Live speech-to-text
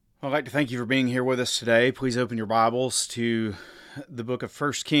I'd like to thank you for being here with us today. Please open your Bibles to the book of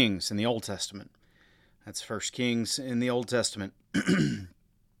 1 Kings in the Old Testament. That's 1 Kings in the Old Testament.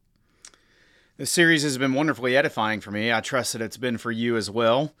 This series has been wonderfully edifying for me. I trust that it's been for you as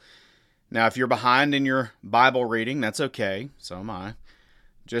well. Now, if you're behind in your Bible reading, that's okay. So am I.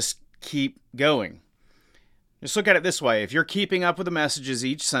 Just keep going. Just look at it this way. If you're keeping up with the messages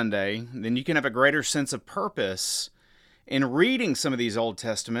each Sunday, then you can have a greater sense of purpose in reading some of these Old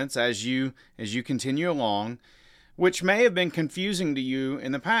Testaments as you continue along, which may have been confusing to you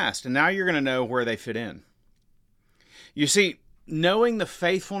in the past, and now you're going to know where they fit in. You see, knowing the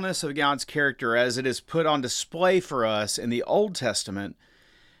faithfulness of God's character as it is put on display for us in the Old Testament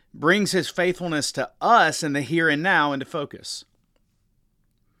brings His faithfulness to us in the here and now into focus.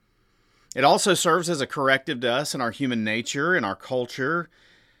 It also serves as a corrective to us in our human nature, in our culture,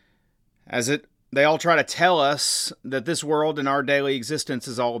 as they all try to tell us that this world and our daily existence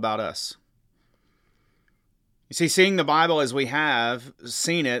is all about us. You see, seeing the Bible as we have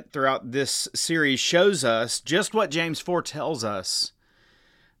seen it throughout this series shows us just what James 4 tells us,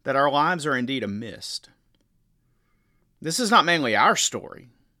 that our lives are indeed a mist. This is not mainly our story.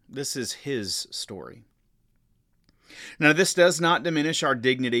 This is His story. Now, this does not diminish our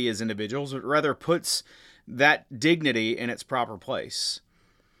dignity as individuals, but rather puts that dignity in its proper place.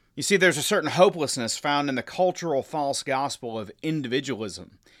 You see, there's a certain hopelessness found in the cultural false gospel of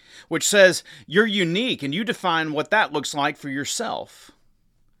individualism, which says you're unique and you define what that looks like for yourself.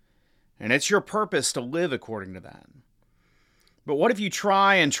 And it's your purpose to live according to that. But what if you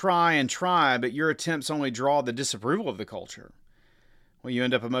try and try and try, but your attempts only draw the disapproval of the culture? Well, you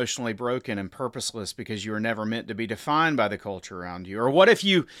end up emotionally broken and purposeless because you were never meant to be defined by the culture around you. Or what if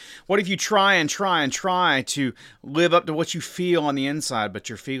you try and try and try to live up to what you feel on the inside, but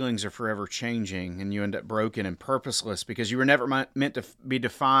your feelings are forever changing and you end up broken and purposeless because you were never meant to be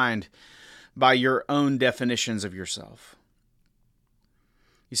defined by your own definitions of yourself.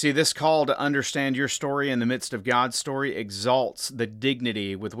 You see, this call to understand your story in the midst of God's story exalts the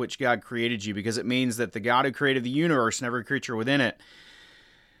dignity with which God created you, because it means that the God who created the universe and every creature within it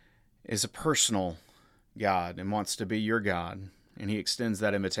is a personal God and wants to be your God, and He extends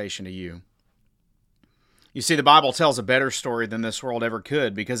that invitation to you. You see, the Bible tells a better story than this world ever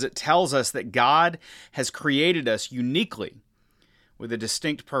could, because it tells us that God has created us uniquely with a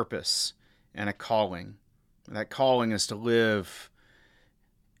distinct purpose and a calling. And that calling is to live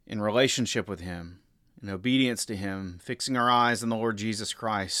in relationship with Him, in obedience to Him, fixing our eyes on the Lord Jesus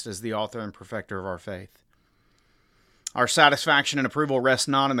Christ as the author and perfecter of our faith. Our satisfaction and approval rests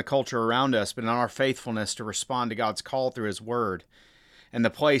not in the culture around us, but in our faithfulness to respond to God's call through His Word and the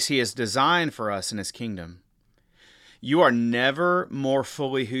place He has designed for us in His kingdom. You are never more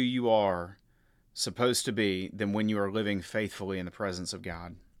fully who you are supposed to be than when you are living faithfully in the presence of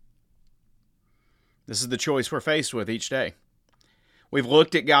God. This is the choice we're faced with each day. We've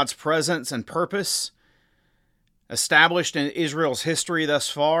looked at God's presence and purpose established in Israel's history thus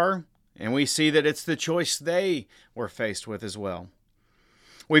far, and we see that it's the choice they were faced with as well.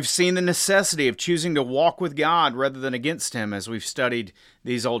 We've seen the necessity of choosing to walk with God rather than against Him as we've studied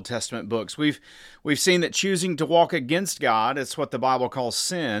these Old Testament books. We've seen that choosing to walk against God, it's what the Bible calls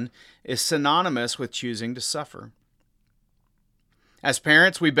sin, is synonymous with choosing to suffer. As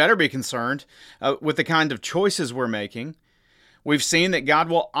parents, we better be concerned with the kind of choices we're making. We've seen that God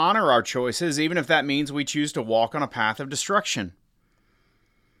will honor our choices, even if that means we choose to walk on a path of destruction.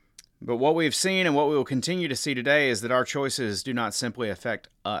 But what we've seen and what we will continue to see today is that our choices do not simply affect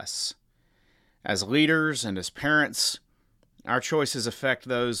us. As leaders and as parents, our choices affect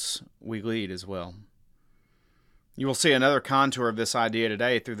those we lead as well. You will see another contour of this idea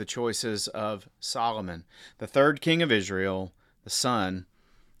today through the choices of Solomon, the third king of Israel, the son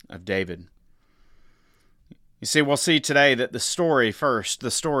of David. You see, we'll see today that the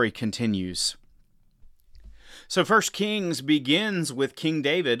story continues. So 1 Kings begins with King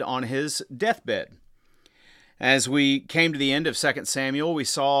David on his deathbed. As we came to the end of 2 Samuel, we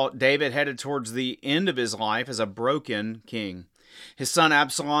saw David headed towards the end of his life as a broken king. His son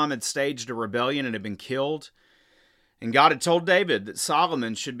Absalom had staged a rebellion and had been killed. And God had told David that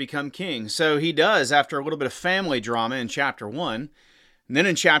Solomon should become king. So he does after a little bit of family drama in chapter 1. And then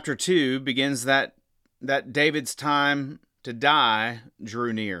in chapter 2 begins that David's time to die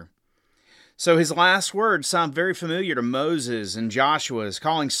drew near. So his last words sound very familiar to Moses and Joshua's,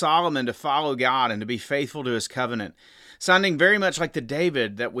 calling Solomon to follow God and to be faithful to His covenant, sounding very much like the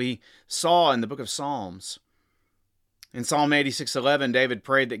David that we saw in the book of Psalms. In Psalm 86:11, David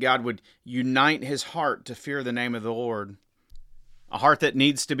prayed that God would unite his heart to fear the name of the Lord. A heart that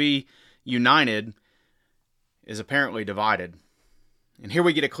needs to be united is apparently divided. And here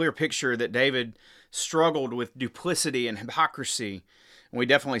we get a clear picture that David struggled with duplicity and hypocrisy. And we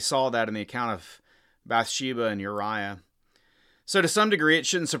definitely saw that in the account of Bathsheba and Uriah. So to some degree, it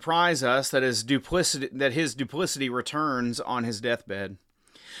shouldn't surprise us that his duplicity returns on his deathbed.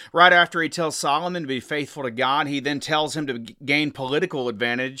 Right after he tells Solomon to be faithful to God, he then tells him to gain political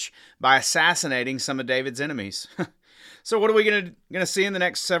advantage by assassinating some of David's enemies. So what are we going to see in the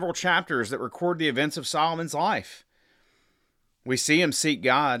next several chapters that record the events of Solomon's life? We see him seek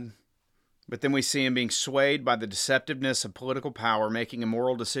God, but then we see him being swayed by the deceptiveness of political power, making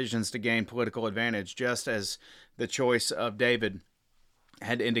immoral decisions to gain political advantage, just as the choice of David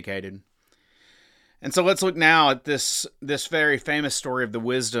had indicated. And so let's look now at this very famous story of the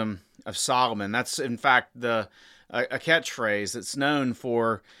wisdom of Solomon. That's, in fact, a catchphrase that's known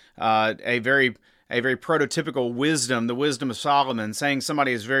for a very prototypical wisdom, the wisdom of Solomon. Saying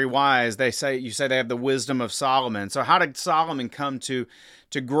somebody is very wise, you say they have the wisdom of Solomon. So how did Solomon come to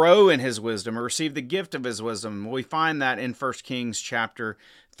grow in his wisdom or receive the gift of his wisdom? Well, we find that in 1 Kings chapter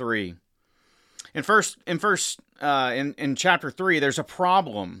 3. In chapter 3, there's a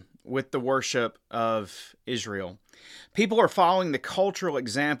problem with the worship of Israel. People are following the cultural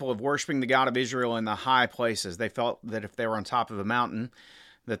example of worshiping the God of Israel in the high places. They felt that if they were on top of a mountain,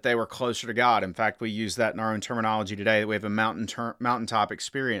 that they were closer to God. In fact, we use that in our own terminology today, that we have a mountaintop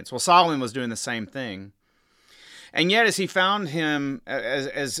experience. Well, Solomon was doing the same thing. And yet, as he found him,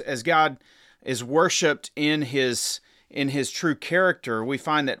 as God is worshipped in his true character, we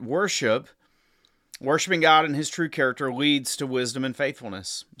find that worshiping God in his true character leads to wisdom and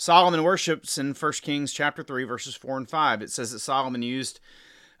faithfulness. Solomon worships in 1 Kings chapter 3, verses 4 and 5. It says that Solomon used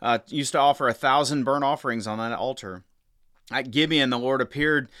to offer 1,000 burnt offerings on that altar. At Gibeon, the Lord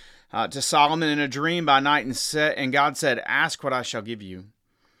appeared to Solomon in a dream by night, and God said, "Ask what I shall give you."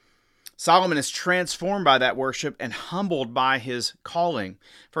 Solomon is transformed by that worship and humbled by his calling.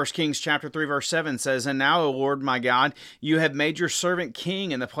 1 Kings chapter 3 verse 7 says, "And now, O Lord my God, you have made your servant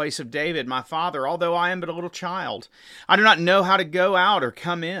king in the place of David, my father, although I am but a little child. I do not know how to go out or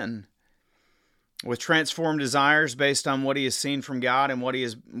come in." With transformed desires based on what he has seen from God and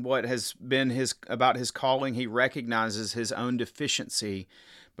what has been about his calling, he recognizes his own deficiency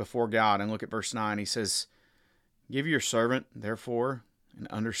before God. And look at verse 9. He says, "Give your servant, therefore, an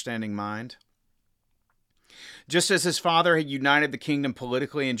understanding mind." Just as his father had united the kingdom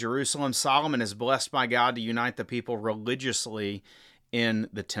politically in Jerusalem, Solomon is blessed by God to unite the people religiously in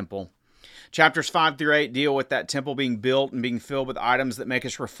the temple. Chapters 5 through 8 deal with that temple being built and being filled with items that make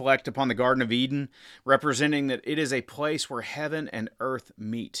us reflect upon the Garden of Eden, representing that it is a place where heaven and earth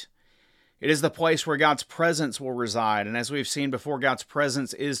meet. It is the place where God's presence will reside, and as we've seen before, God's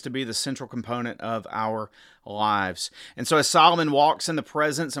presence is to be the central component of our lives. And so as Solomon walks in the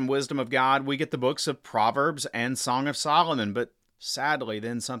presence and wisdom of God, we get the books of Proverbs and Song of Solomon, but sadly,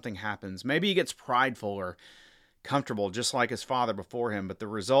 then something happens. Maybe he gets prideful or comfortable, just like his father before him, but the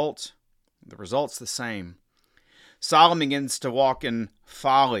result's the same. Solomon begins to walk in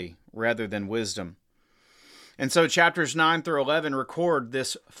folly rather than wisdom. And so chapters 9 through 11 record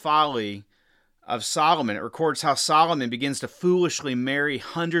this folly of Solomon. It records how Solomon begins to foolishly marry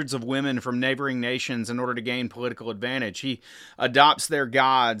hundreds of women from neighboring nations in order to gain political advantage. He adopts their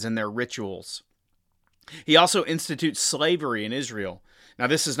gods and their rituals. He also institutes slavery in Israel. Now,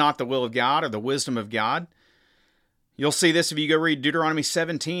 this is not the will of God or the wisdom of God. You'll see this if you go read Deuteronomy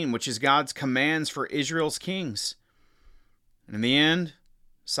 17, which is God's commands for Israel's kings. And in the end,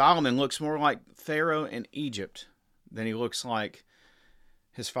 Solomon looks more like Pharaoh in Egypt than he looks like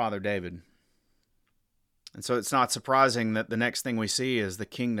his father David. And so it's not surprising that the next thing we see is the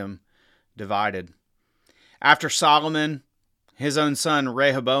kingdom divided. After Solomon, his own son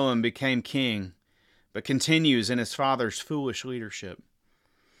Rehoboam became king, but continues in his father's foolish leadership.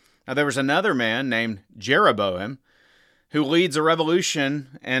 Now there was another man named Jeroboam who leads a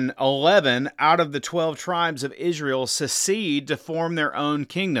revolution, and 11 out of the 12 tribes of Israel secede to form their own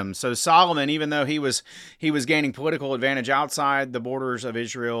kingdom. So Solomon, even though he was gaining political advantage outside the borders of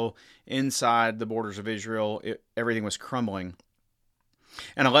Israel, inside the borders of Israel, everything was crumbling.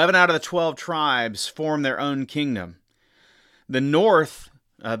 And 11 out of the 12 tribes form their own kingdom. The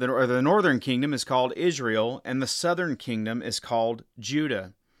northern kingdom is called Israel, and the southern kingdom is called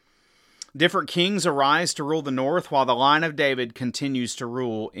Judah. Different kings arise to rule the north, while the line of David continues to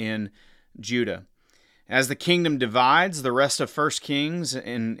rule in Judah. As the kingdom divides, the rest of 1 Kings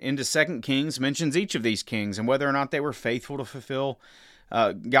and into 2 Kings mentions each of these kings and whether or not they were faithful to fulfill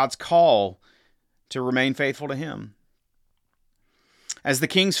God's call to remain faithful to him. As the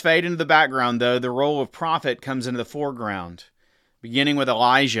kings fade into the background, though, the role of prophet comes into the foreground, beginning with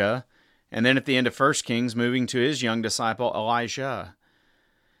Elijah, and then at the end of 1 Kings, moving to his young disciple, Elisha.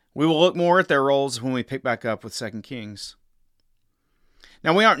 We will look more at their roles when we pick back up with 2 Kings.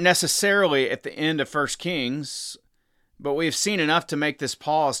 Now, we aren't necessarily at the end of 1 Kings, but we've seen enough to make this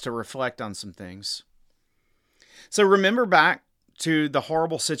pause to reflect on some things. So remember back to the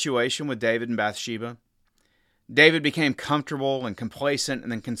horrible situation with David and Bathsheba. David became comfortable and complacent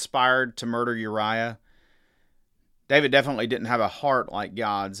and then conspired to murder Uriah. David definitely didn't have a heart like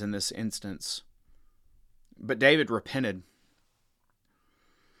God's in this instance. But David repented.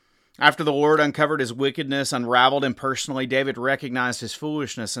 After the Lord uncovered his wickedness, unraveled him personally, David recognized his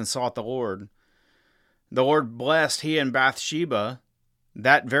foolishness and sought the Lord. The Lord blessed he and Bathsheba,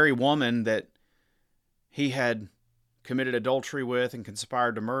 that very woman that he had committed adultery with and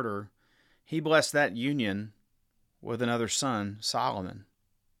conspired to murder. He blessed that union with another son, Solomon.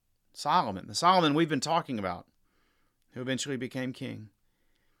 Solomon, the Solomon we've been talking about, who eventually became king.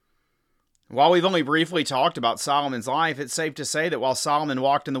 While we've only briefly talked about Solomon's life, it's safe to say that while Solomon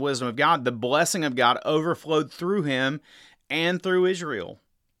walked in the wisdom of God, the blessing of God overflowed through him and through Israel.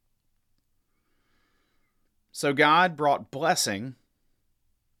 So God brought blessing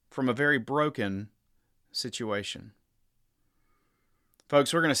from a very broken situation.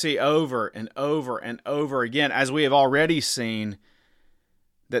 Folks, we're going to see over and over and over again, as we have already seen,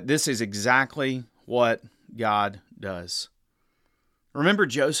 that this is exactly what God does. Remember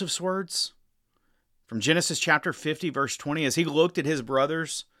Joseph's words from Genesis chapter 50, verse 20, as he looked at his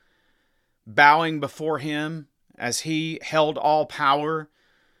brothers bowing before him, as he held all power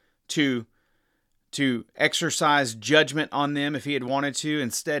to exercise judgment on them if he had wanted to.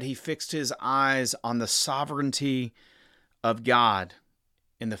 Instead, he fixed his eyes on the sovereignty of God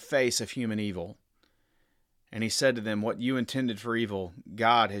in the face of human evil. And he said to them, what you intended for evil,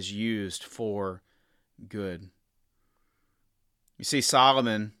 God has used for good. You see,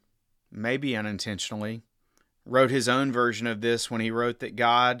 Solomon, maybe unintentionally, wrote his own version of this when he wrote that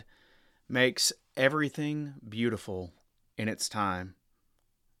God makes everything beautiful in its time.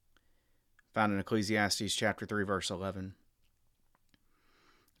 Found in Ecclesiastes chapter 3, verse 11.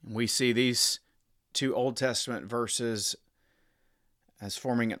 We see these two Old Testament verses as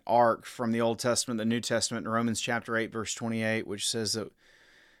forming an arc from the Old Testament to the New Testament in Romans chapter 8, verse 28, which says that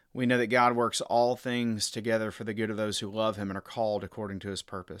we know that God works all things together for the good of those who love him and are called according to his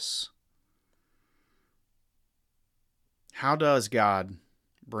purpose. How does God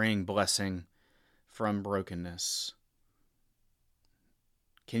bring blessing from brokenness?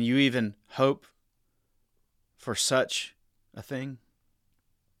 Can you even hope for such a thing?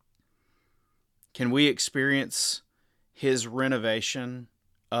 Can we experience his renovation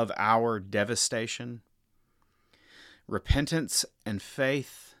of our devastation? Repentance and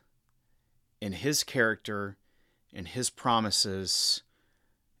faith in his character and his promises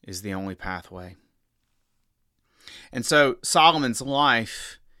is the only pathway. And so Solomon's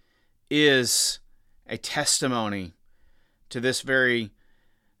life is a testimony to this very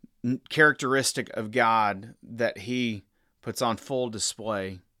characteristic of God that he puts on full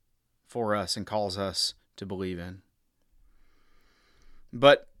display for us and calls us to believe in.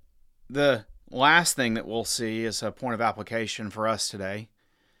 But the last thing that we'll see as a point of application for us today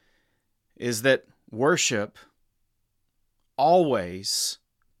is that worship always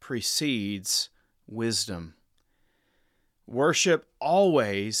precedes wisdom. Worship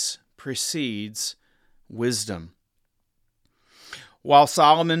always precedes wisdom. While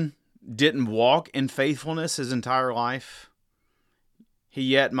Solomon didn't walk in faithfulness his entire life, he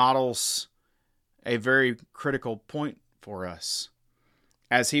yet models a very critical point for us.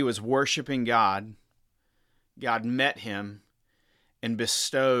 As he was worshiping God, God met him and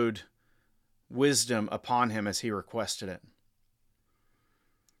bestowed wisdom upon him as he requested it.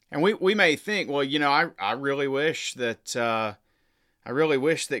 And we may think, well, I really wish that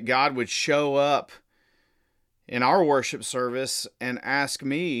God would show up in our worship service and ask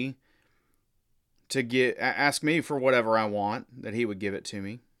me for whatever I want, that he would give it to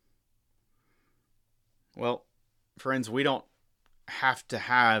me. Well, friends, we don't have to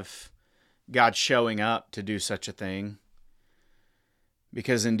have God showing up to do such a thing.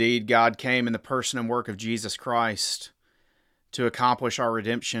 Because indeed, God came in the person and work of Jesus Christ to accomplish our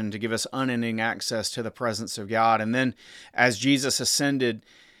redemption, to give us unending access to the presence of God. And then as Jesus ascended,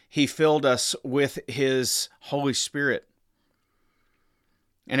 he filled us with his Holy Spirit.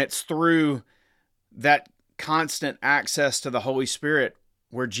 And it's through that constant access to the Holy Spirit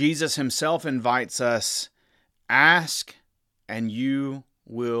where Jesus himself invites us, ask and you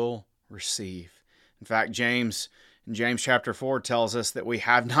will receive. In fact, James chapter 4 tells us that we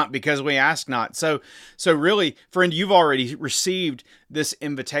have not because we ask not. So really, friend, you've already received this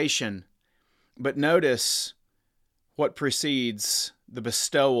invitation. But notice what precedes the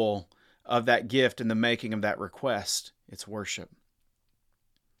bestowal of that gift and the making of that request. It's worship.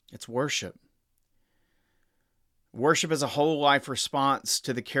 It's worship. Worship is a whole life response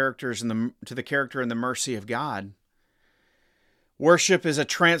to the character and the mercy of God. Worship is a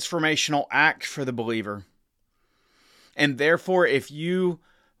transformational act for the believer. And therefore, if you're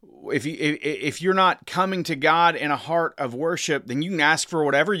not coming to God in a heart of worship, then you can ask for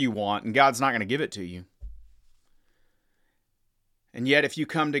whatever you want and God's not going to give it to you. And yet, if you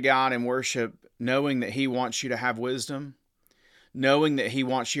come to God and worship, knowing that He wants you to have wisdom, knowing that He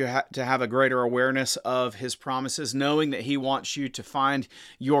wants you to have a greater awareness of His promises, knowing that He wants you to find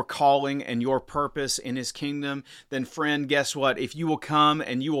your calling and your purpose in His kingdom, then friend, guess what? If you will come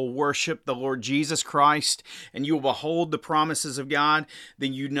and you will worship the Lord Jesus Christ and you will behold the promises of God,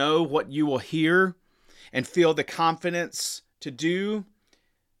 then you know what you will hear and feel the confidence to do.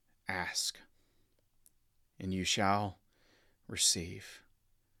 Ask, and you shall receive.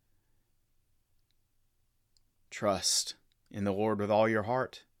 Trust in the Lord with all your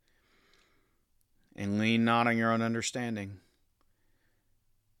heart, and lean not on your own understanding.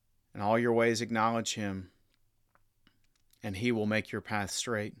 In all your ways acknowledge Him, and He will make your path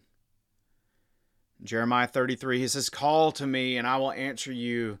straight. Jeremiah 33, He says, "Call to me, and I will answer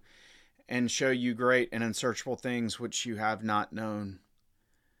you, and show you great and unsearchable things which you have not known."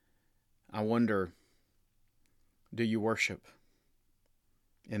 I wonder, do you worship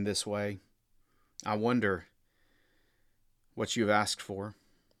in this way? I wonder what you've asked for.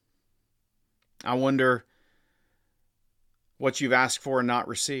 I wonder what you've asked for and not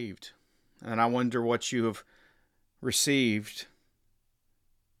received. And I wonder what you have received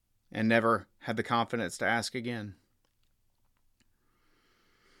and never had the confidence to ask again.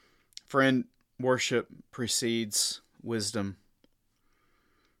 Friend, worship precedes wisdom.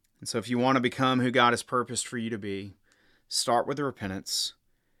 And so if you want to become who God has purposed for you to be, start with repentance,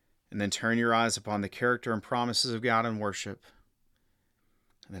 and then turn your eyes upon the character and promises of God and worship.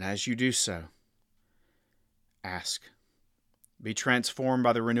 And then as you do so, ask. Be transformed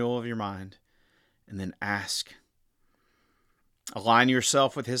by the renewal of your mind. And then ask. Align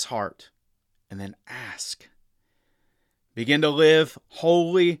yourself with His heart. And then ask. Begin to live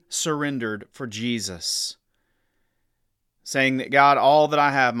wholly surrendered for Jesus. Saying that, God, all that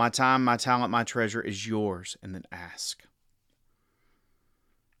I have, my time, my talent, my treasure is yours. And then ask.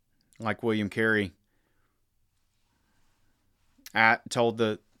 Like William Carey told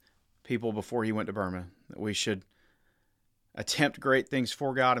the people before he went to Burma, that we should attempt great things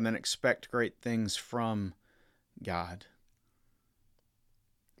for God and then expect great things from God.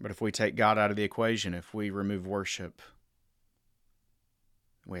 But if we take God out of the equation, if we remove worship,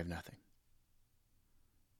 we have nothing.